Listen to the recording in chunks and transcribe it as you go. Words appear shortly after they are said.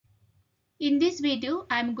In this video,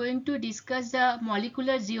 I am going to discuss the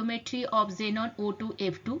molecular geometry of xenon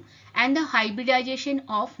O2F2 and the hybridization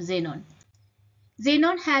of xenon.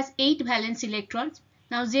 Xenon has 8 valence electrons.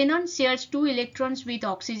 Now xenon shares 2 electrons with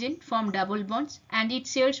oxygen, form double bonds, and it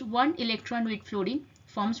shares 1 electron with fluorine,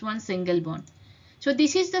 forms one single bond. So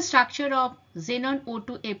this is the structure of xenon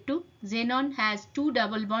O2F2. Xenon has 2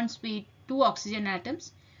 double bonds with 2 oxygen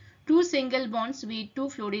atoms, 2 single bonds with 2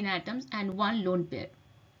 fluorine atoms, and 1 lone pair.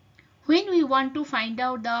 When we want to find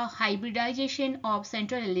out the hybridization of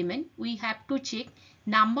central element, we have to check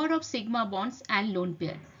number of sigma bonds and lone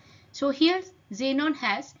pair. So here xenon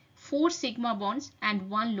has 4 sigma bonds and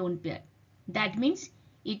 1 lone pair. That means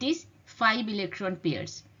it is 5 electron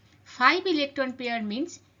pairs. 5 electron pair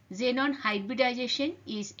means xenon hybridization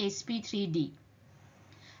is sp3d.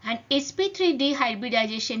 And sp3d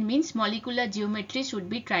hybridization means molecular geometry should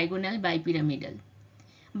be trigonal bipyramidal.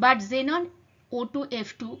 But xenon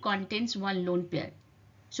O2F2 contains 1 lone pair.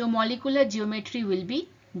 So molecular geometry will be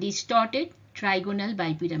distorted trigonal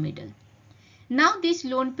bipyramidal. Now this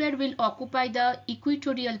lone pair will occupy the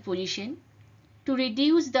equatorial position to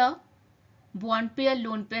reduce the bond pair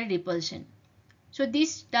lone pair repulsion. So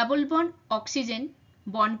this double bond oxygen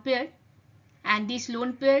bond pair and this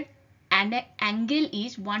lone pair angle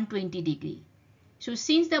is 120 degree. So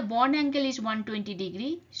since the bond angle is 120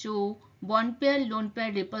 degree, so bond pair lone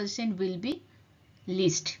pair repulsion will be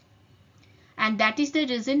least, and that is the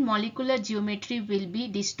reason molecular geometry will be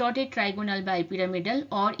distorted trigonal bipyramidal,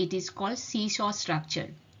 or it is called seesaw structure.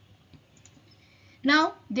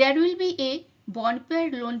 Now there will be a bond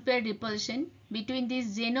pair lone pair repulsion between this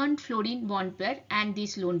xenon fluorine bond pair and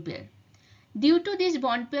this lone pair. Due to this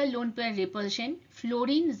bond pair lone pair repulsion,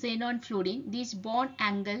 fluorine xenon fluorine, this bond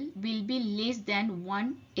angle will be less than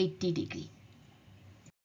 180 degree.